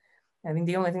terrorists, I think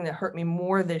the only thing that hurt me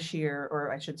more this year, or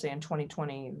I should say in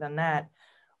 2020, than that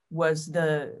was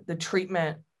the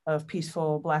treatment of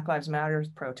peaceful Black Lives Matter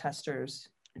protesters.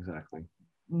 Exactly.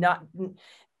 Not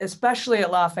especially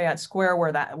at Lafayette Square,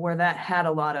 where that had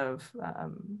a lot of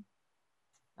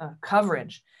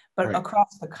coverage, but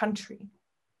across the country.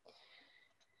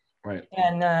 Right.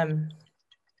 And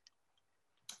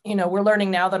we're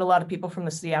learning now that a lot of people from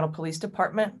the Seattle Police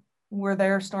Department were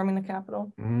there storming the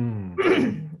Capitol. And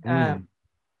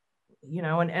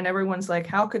everyone's like,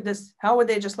 how would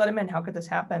they just let him in? How could this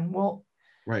happen? Well,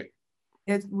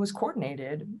 it was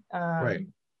coordinated.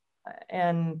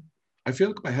 And I feel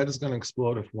like my head is going to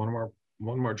explode if one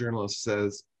more journalist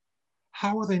says,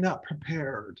 how are they not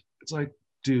prepared? It's like,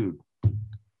 dude,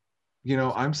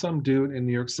 I'm some dude in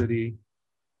New York City,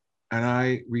 and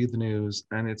I read the news,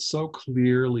 and it's so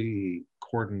clearly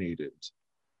coordinated.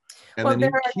 And well,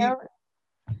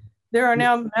 there are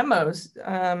now memos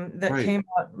that came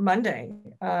out Monday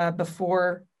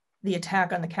before the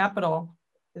attack on the Capitol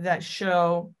that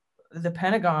show the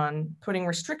Pentagon putting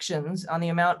restrictions on the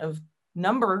amount of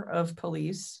number of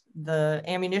police, the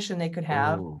ammunition they could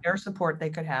have, air support they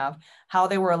could have, how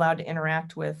they were allowed to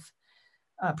interact with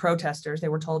protesters. They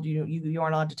were told you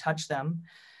aren't allowed to touch them.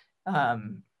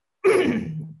 And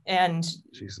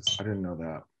Jesus, I didn't know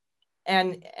that.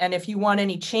 And if you want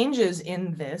any changes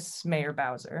in this, Mayor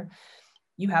Bowser,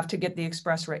 you have to get the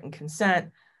express written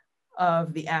consent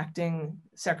of the acting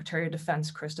Secretary of Defense,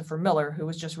 Christopher Miller, who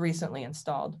was just recently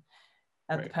installed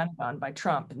at the Pentagon by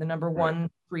Trump in the number 1,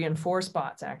 3, and 4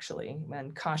 spots, actually.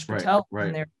 And Kash Patel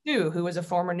in there too, who was a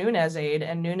former Nunes aide,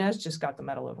 and Nunes just got the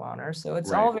Medal of Honor. So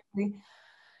it's all very,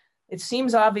 it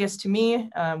seems obvious to me.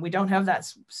 We don't have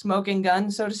that smoking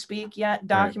gun, so to speak, yet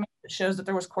document that shows that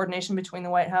there was coordination between the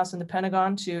White House and the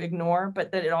Pentagon to ignore,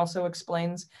 but that it also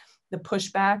explains the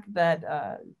pushback that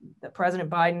that President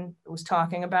Biden was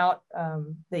talking about,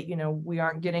 that, you know,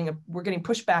 we're getting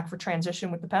pushback for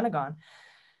transition with the Pentagon.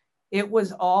 It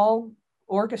was all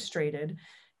orchestrated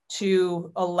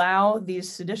to allow these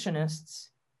seditionists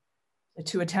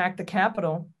to attack the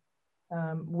Capitol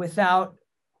without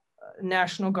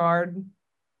National Guard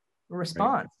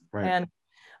response. And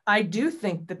I do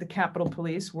think that the Capitol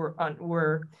Police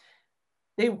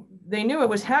they knew it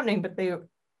was happening, but they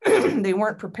they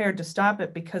weren't prepared to stop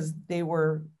it because they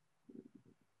were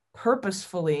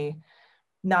purposefully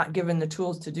not given the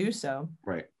tools to do so.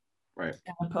 Right. A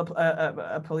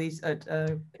Capitol Police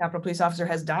officer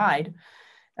has died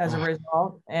as a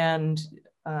result, and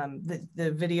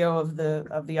the video of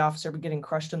the officer getting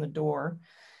crushed in the door.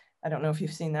 I don't know if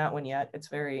you've seen that one yet. It's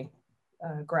very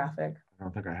graphic. I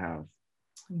don't think I have.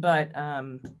 But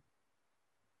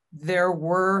there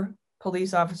were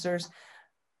police officers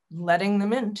letting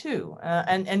them in too,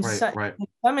 and in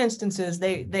some instances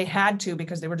they had to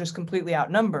because they were just completely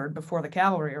outnumbered before the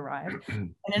cavalry arrived,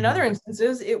 and in other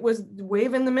instances it was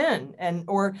waving them in.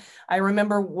 Or I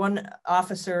remember one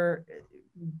officer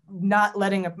not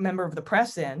letting a member of the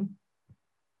press in,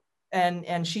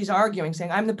 and she's arguing,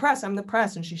 saying, I'm the press,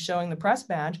 and she's showing the press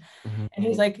badge, and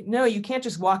he's like, no, you can't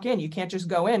just walk in, you can't just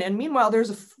go in. And meanwhile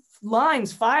there's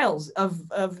files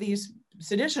of these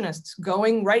seditionists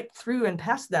going right through and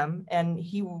past them, and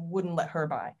he wouldn't let her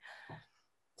by.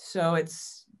 So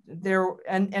it's there,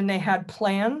 and they had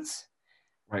plans.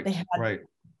 They had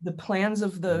the plans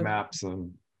of the maps of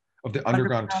the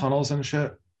underground tunnels and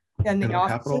shit, and the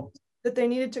offices that they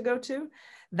needed to go to.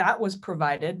 That was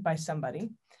provided by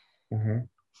somebody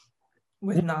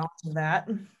with knowledge of that.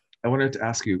 I wanted to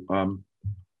ask you,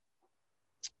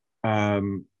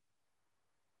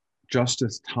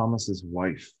 Justice Thomas's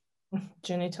wife,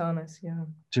 Ginny Thomas,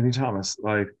 Ginny Thomas,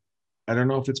 like, I don't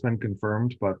know if it's been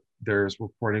confirmed, but there's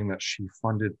reporting that she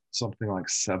funded something like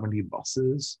 70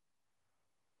 buses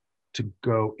to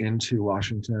go into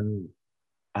Washington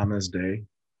on this day.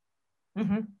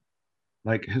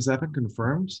 Like, has that been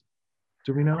confirmed?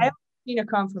 Do we know? I haven't seen a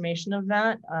confirmation of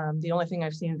that. The only thing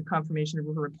I've seen is the confirmation of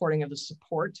her reporting of the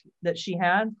support that she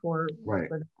had for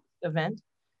the event.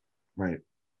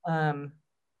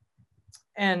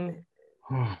 And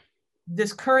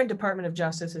this current Department of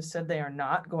Justice has said they are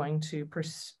not going to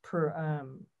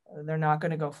they're not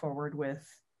going to go forward with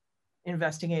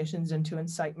investigations into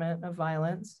incitement of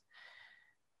violence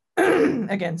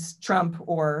against Trump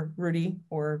or Rudy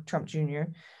or Trump Jr.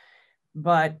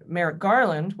 But Merrick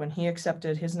Garland, when he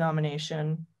accepted his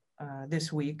nomination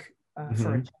this week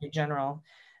for Attorney General,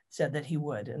 said that he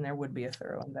would, and there would be a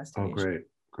thorough investigation. Oh,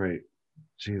 great.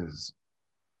 Jesus.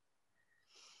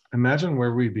 Imagine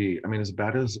where we'd be. I mean, as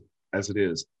bad as it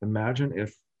is, imagine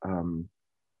if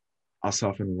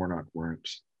Ossoff and Warnock weren't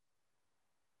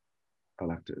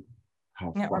elected.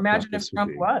 Or imagine if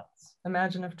Trump was.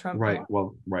 Imagine if Trump was.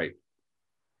 Well, right.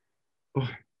 Oh.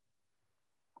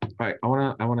 All right. I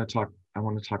want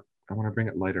to bring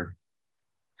it lighter.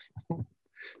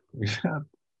 We've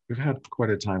had quite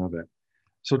a time of it.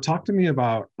 So talk to me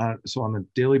about, so on the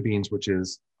Daily Beans, which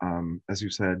is, as you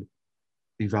said,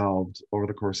 evolved over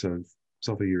the course of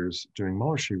several years doing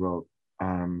Mueller, She Wrote,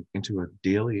 into a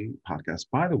daily podcast.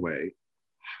 By the way,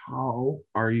 how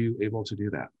are you able to do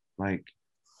that? Like,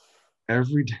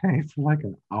 every day for like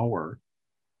an hour,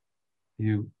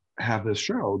 you have this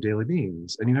show, Daily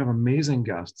Beans, and you have amazing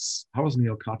guests. How is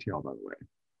Neil Katyal, by the way?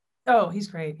 Oh, he's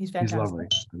great. He's fantastic. He's lovely.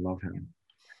 I love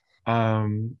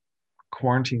him.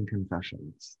 Quarantine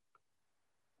Confessions.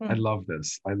 I love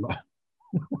this.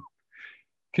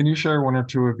 Can you share one or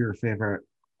two of your favorite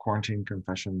quarantine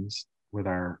confessions with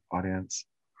our audience?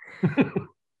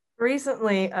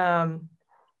 Recently,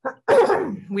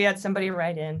 we had somebody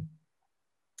write in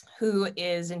who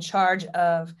is in charge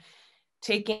of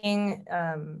taking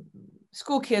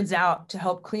school kids out to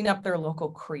help clean up their local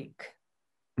creek.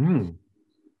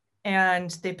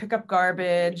 And they pick up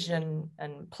garbage and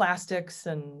plastics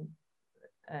and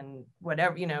and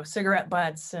whatever, you know, cigarette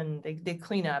butts, and they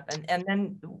clean up, and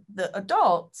then the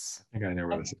adults, I think I know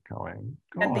where this is going.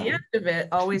 Go at the on. end of it,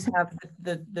 always have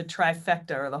the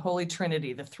trifecta, or the Holy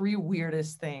Trinity, the three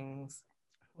weirdest things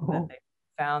that they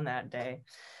found that day.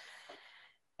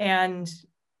 And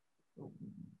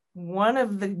one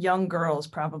of the young girls,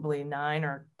 probably 9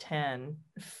 or 10,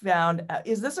 found,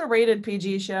 is this a rated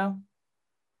PG show?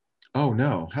 Oh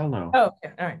no, hell no. Oh,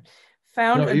 okay. All right.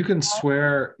 Found No, you can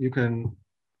swear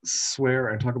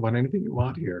and talk about anything you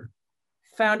want here.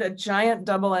 Found a giant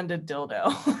double-ended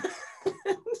dildo.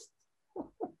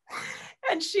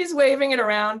 And she's waving it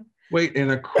around. Wait,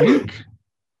 in a creek?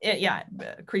 Yeah,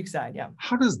 Creekside, yeah.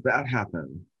 How does that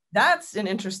happen? That's an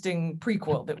interesting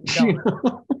prequel that we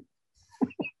don't.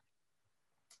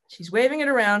 She's waving it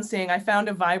around saying, I found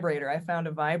a vibrator. I found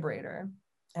a vibrator.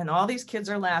 And all these kids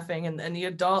are laughing. And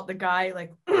the guy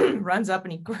like runs up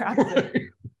and he grabs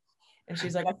it. And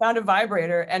she's like, I found a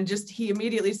vibrator. And he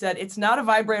immediately said, it's not a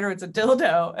vibrator, it's a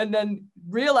dildo. And then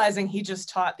realizing he just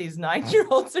taught these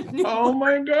 9-year-olds a new Oh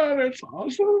my God, it's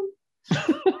awesome.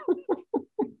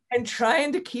 And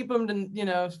trying to keep them to, you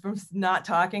know, from not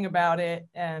talking about it,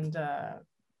 and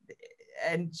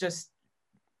just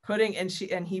putting, and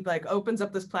he like opens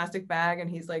up this plastic bag and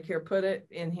he's like, here, put it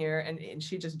in here, and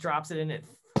she just drops it in, it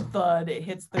thud, it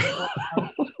hits the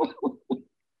ground.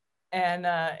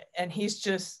 And he's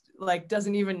just like,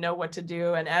 doesn't even know what to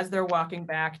do. And as they're walking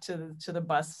back to the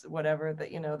bus, whatever,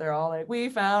 that, you know, they're all like, we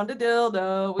found a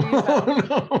dildo, we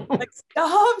found like,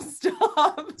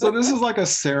 stop. So this is like a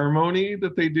ceremony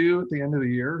that they do at the end of the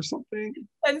year or something?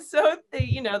 And so they,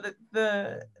 you know,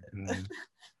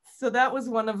 so that was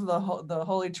one of the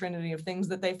Holy Trinity of things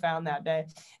that they found that day.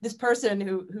 This person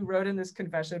who wrote in this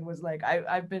confession was like,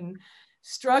 I've been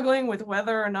struggling with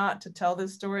whether or not to tell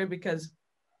this story, because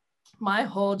my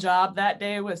whole job that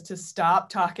day was to stop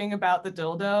talking about the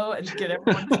dildo and get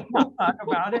everyone to not talk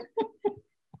about it.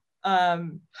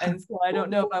 And so I don't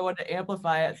know if I want to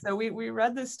amplify it. So we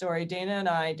read this story, Dana and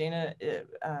I, Dana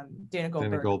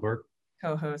Goldberg,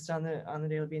 co-host on the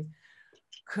Daily Beans,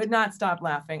 could not stop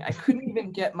laughing. I couldn't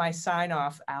even get my sign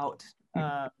off out.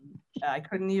 I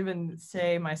couldn't even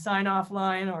say my sign off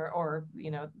line, or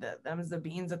you know, that was the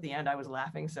beans at the end. I was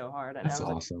laughing so hard. And that's I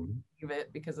was awesome. Like, leave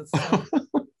it, because it's so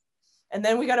And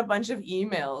then we got a bunch of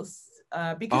emails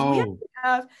because we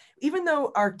have, even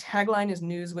though our tagline is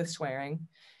news with swearing,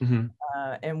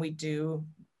 and we do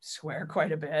swear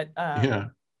quite a bit.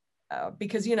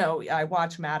 Because, you know, I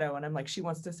watch Maddo and I'm like, she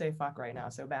wants to say fuck right now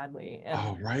so badly.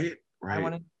 And right. I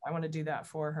want to do that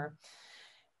for her.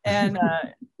 And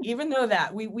even though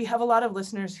that we have a lot of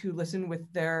listeners who listen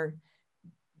with their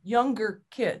younger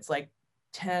kids, like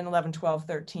 10, 11, 12,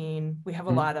 13. We have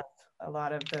a lot of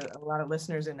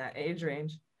listeners in that age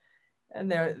range,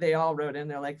 and they all wrote in.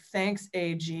 They're like, thanks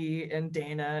AG and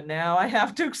Dana, now I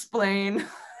have to explain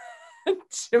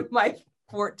to my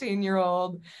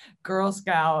 14-year-old Girl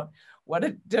Scout what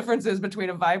a difference is between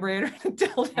a vibrator and a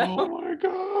dildo. Oh my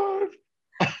God.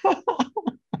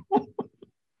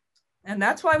 And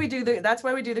that's why we do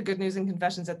the good news and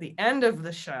confessions at the end of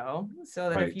the show, so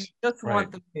that if you just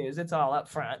want the news, it's all up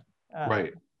front.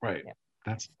 Right. Yeah.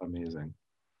 That's amazing.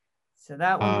 So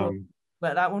that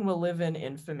one will live in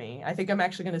infamy. I think I'm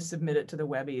actually going to submit it to the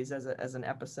Webbies as an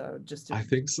episode, just to. I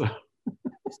think so.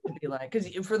 Just to be like,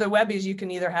 because for the Webbies, you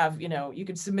can either have, you know, you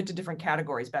can submit to different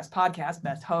categories: best podcast,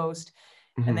 best host,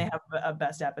 and they have a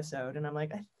best episode. And I'm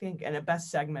like, I think, and a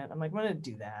best segment. I'm like, I'm going to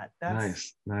do that.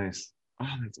 That's nice.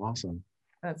 Oh, that's awesome.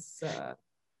 That's for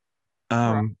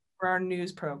our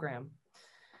news program.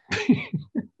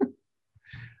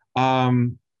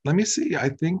 Let me see. I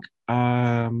think.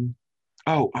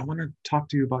 I want to talk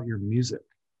to you about your music,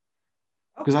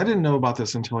 because I didn't know about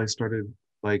this until I started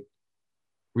like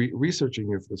researching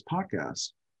you for this podcast.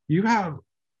 You have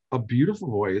a beautiful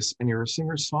voice, and you're a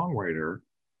singer-songwriter.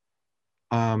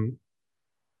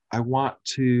 I want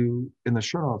to, in the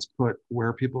show notes, put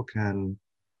where people can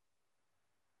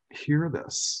hear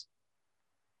this.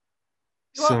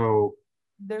 Well, so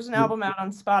there's an album out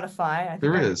on Spotify.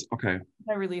 There is. Okay.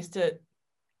 I released it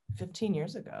 15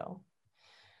 years ago.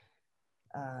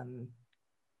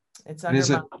 It's under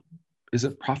is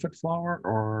it Prophet Flower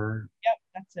or? Yep,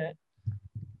 that's it.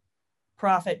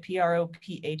 Prophet, Prophet.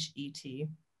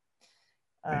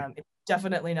 It's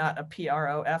definitely not a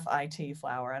Profit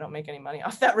flower. I don't make any money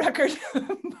off that record.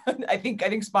 But I think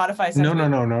Spotify says no.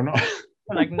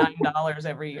 For like $9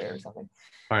 every year or something.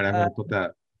 All right, I'm gonna put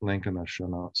that link in the show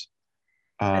notes.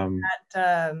 I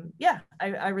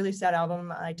released that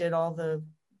album. I did all the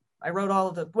I wrote all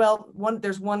of the,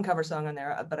 there's one cover song on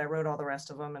there, but I wrote all the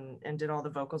rest of them and did all the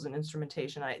vocals and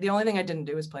instrumentation. The only thing I didn't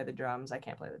do is play the drums. I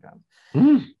can't play the drums.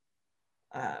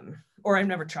 Or I've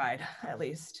never tried, at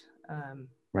least.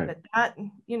 Right. But that,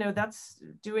 that's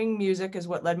doing music is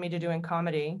what led me to doing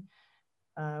comedy,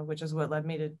 which is what led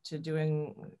me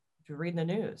to reading the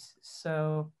news.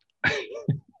 So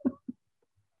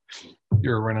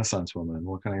you're a Renaissance woman.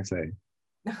 What can I say?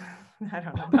 I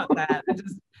don't know about that.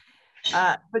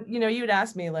 But you'd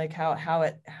ask me like how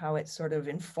it sort of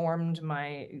informed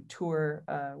my tour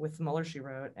with Mueller, She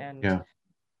Wrote, and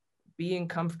being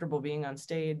comfortable being on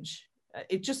stage.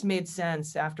 It just made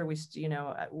sense after we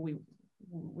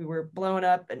were blowing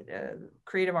up, and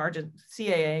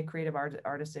CAA, Creative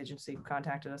Artists Agency,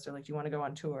 contacted us. They're like, "Do you want to go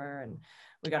on tour?" And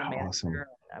we got a manager. Awesome. And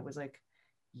I was like,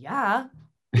 "Yeah."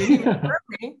 I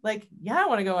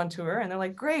want to go on tour. And they're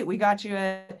like, "Great, we got you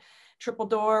at Triple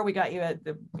Door, we got you at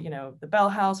the Bell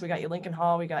House, we got you Lincoln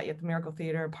Hall, we got you at the Miracle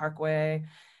Theater, Parkway."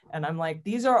 And I'm like,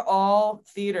 these are all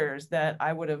theaters that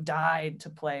I would have died to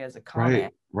play as a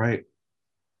comic. Right.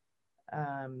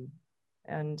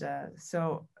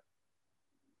 So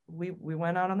we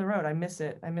went out on the road. I miss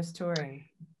it. I miss touring.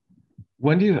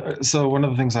 So one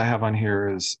of the things I have on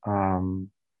here is,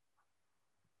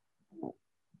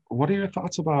 what are your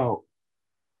thoughts about,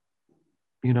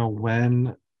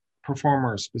 when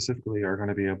performers specifically are going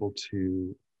to be able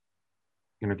to,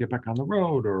 get back on the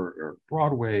road, or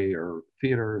Broadway or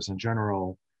theaters in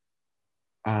general,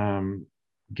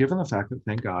 given the fact that,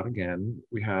 thank God, again,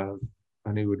 we have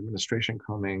a new administration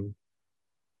coming,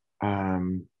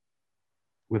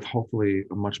 with hopefully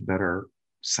a much better,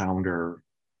 sounder,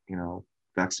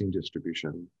 vaccine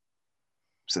distribution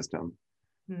system.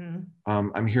 Mm-hmm.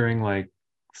 I'm hearing like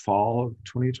fall of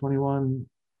 2021.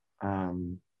 I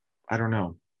don't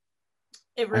know.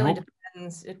 It really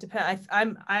depends. It depends. I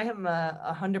am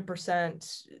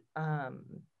 100%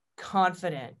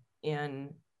 confident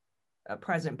in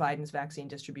President Biden's vaccine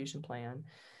distribution plan.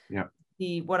 Yeah.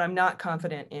 What I'm not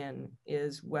confident in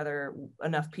is whether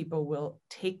enough people will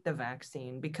take the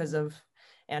vaccine because of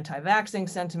anti-vaxxing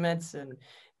sentiments and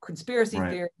conspiracy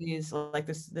theories, like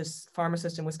this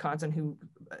pharmacist in Wisconsin who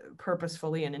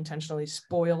purposefully and intentionally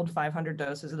spoiled 500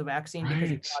 doses of the vaccine because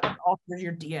it alters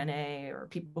your DNA, or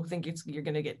people think you're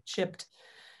going to get chipped,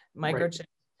 microchipped.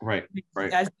 Right.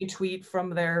 As they tweet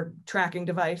from their tracking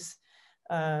device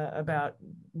about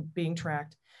being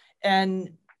tracked.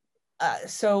 And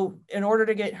so in order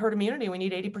to get herd immunity, we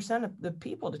need 80% of the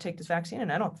people to take this vaccine.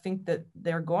 And I don't think that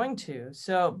they're going to.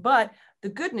 So, but the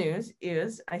good news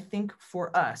is, I think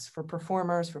for us, for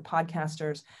performers, for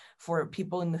podcasters, for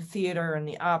people in the theater and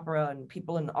the opera and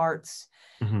people in the arts,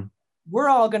 we're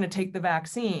all going to take the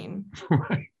vaccine.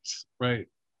 Right.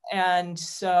 And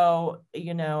so,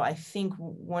 I think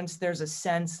once there's a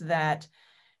sense that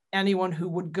anyone who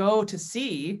would go to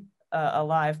see a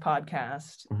live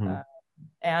podcast,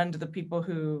 and the people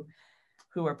who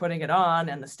are putting it on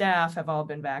and the staff have all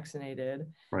been vaccinated.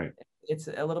 Right. It's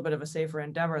a little bit of a safer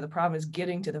endeavor. The problem is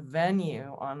getting to the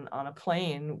venue on a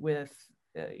plane with,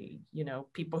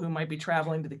 people who might be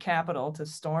traveling to the Capitol to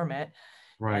storm it.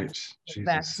 Right.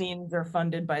 Vaccines are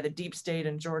funded by the deep state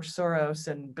and George Soros,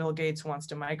 and Bill Gates wants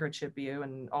to microchip you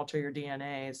and alter your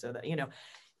DNA so that,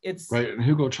 it's right. And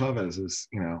Hugo Chavez is,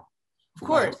 of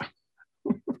course,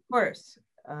 of course.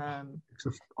 It's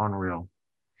just unreal.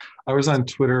 I was on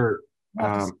Twitter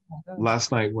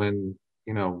last night when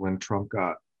Trump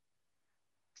got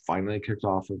finally kicked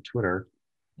off of Twitter.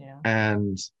 Yeah.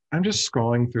 And I'm just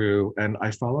scrolling through, and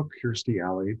I follow Kirstie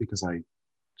Alley because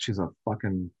she's a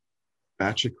fucking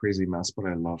batshit crazy mess, but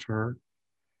I love her.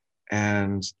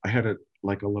 And I had a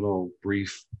little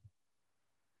brief.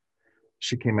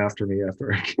 She came after me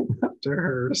after I came after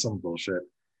her, some bullshit.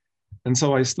 And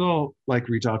so I still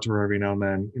reach out to her every now and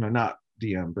then, not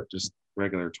DM, but just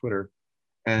regular Twitter.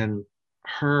 And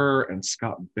her and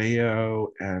Scott Baio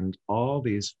and all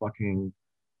these fucking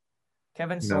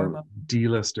Kevin Sorbo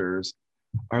D-listers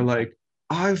are like,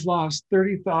 I've lost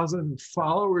 30,000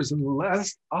 followers in the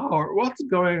last hour. What's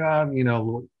going on?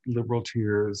 Liberal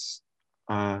tears.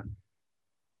 And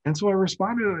so I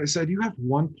responded and I said, you have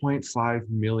 1.5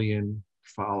 million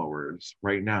followers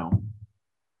right now.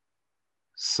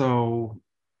 So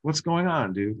what's going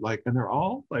on, dude? And they're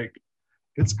all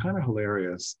it's kind of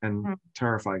hilarious and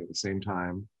terrifying at the same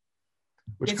time,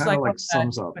 which kind of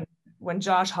sums up. When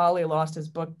Josh Hawley lost his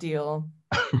book deal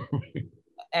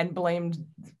and blamed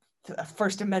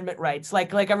First Amendment rights,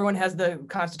 like everyone has the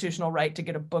constitutional right to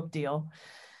get a book deal.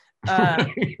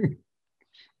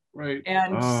 Right.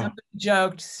 And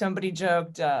somebody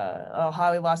joked, oh,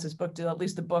 Hawley lost his book deal. At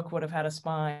least the book would have had a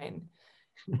spine.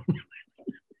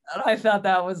 I thought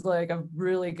that was like a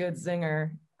really good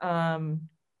zinger.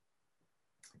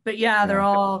 But yeah, they're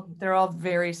all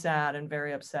very sad and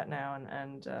very upset now,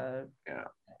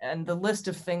 and the list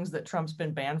of things that Trump's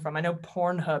been banned from. I know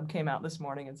Pornhub came out this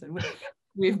morning and said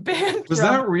we've banned. Was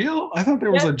Trump. that real? I thought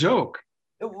there was a joke.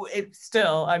 It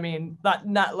still, I mean,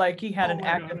 not like he had an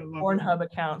active Pornhub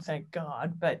account, thank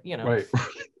God, but you know. Right.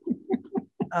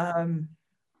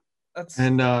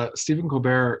 And Stephen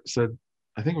Colbert said,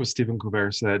 I think it was Stephen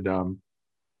Colbert said,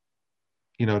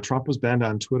 Trump was banned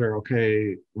on Twitter.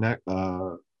 Okay, next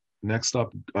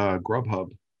up, Grubhub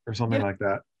or something like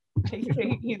that.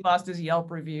 He lost his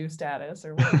Yelp review status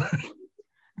or whatever.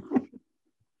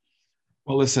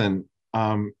 Well, listen,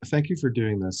 thank you for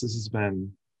doing this. This has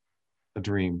been a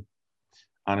dream,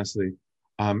 honestly.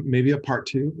 Maybe a part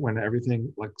 2 when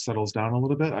everything like settles down a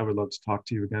little bit. I would love to talk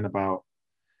to you again about,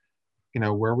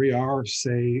 where we are,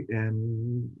 say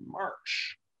in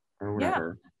March or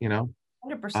whatever,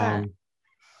 100%.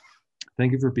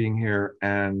 Thank you for being here,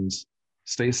 and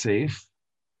stay safe.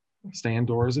 Stay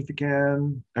indoors if you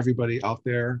can, everybody out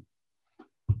there.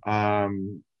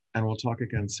 And we'll talk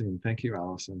again soon. Thank you,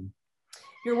 Allison.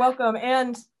 You're welcome.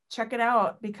 And check it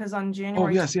out, because on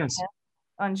January 20th,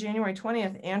 on January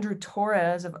 20th, Andrew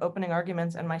Torres of Opening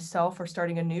Arguments and myself are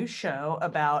starting a new show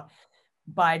about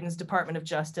Biden's Department of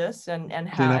Justice and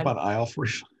how clean up on aisle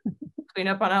 45. Clean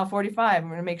up on aisle 45. I'm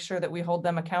going to make sure that we hold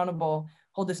them accountable,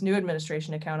 hold this new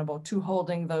administration accountable to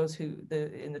holding those who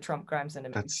in the Trump crimes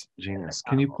and that's genius.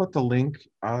 Can you put the link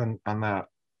on that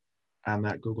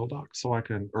Google Doc so I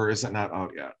can, or is it not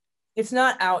out yet? It's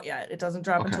not out yet. It doesn't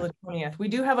drop until the 20th. We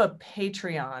do have a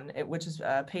Patreon, which is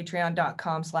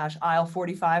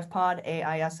patreon.com/aisle45pod,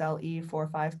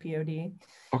 AISLE45POD.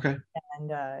 Okay.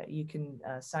 And you can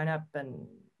sign up, and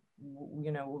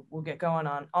we'll get going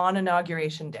on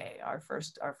Inauguration Day. Our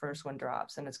first one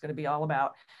drops, and it's going to be all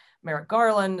about Merrick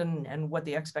Garland and what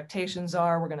the expectations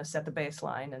are. We're going to set the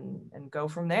baseline and go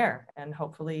from there, and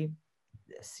hopefully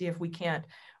see if we can't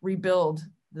rebuild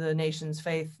the nation's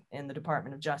faith in the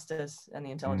Department of Justice and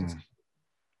the intelligence.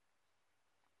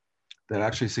 That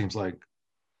actually seems like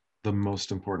the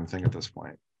most important thing at this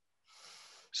point.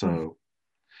 So,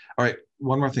 all right,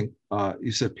 one more thing.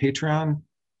 You said Patreon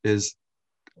is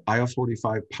Aisle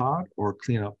 45 Pod, or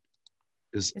Cleanup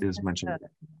is mentioned.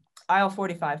 Aisle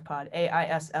 45 Pod,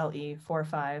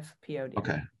 AISLE45POD.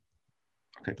 Okay,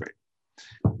 great.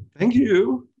 Thank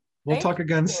you. We'll talk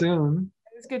again soon.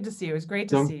 It was good to see you. It was great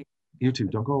to see you. You too.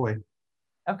 Don't go away.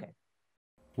 Okay.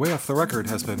 Way Off the Record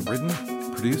has been written,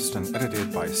 produced, and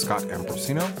edited by Scott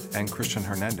Ambrosino and Christian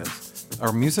Hernandez.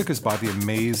 Our music is by the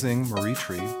amazing Marie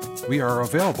Tree. We are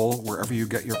available wherever you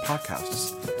get your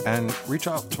podcasts. And reach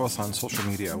out to us on social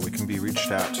media. We can be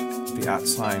reached at the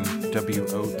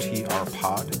 @WOTR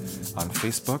pod on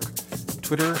Facebook,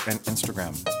 Twitter, and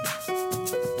Instagram.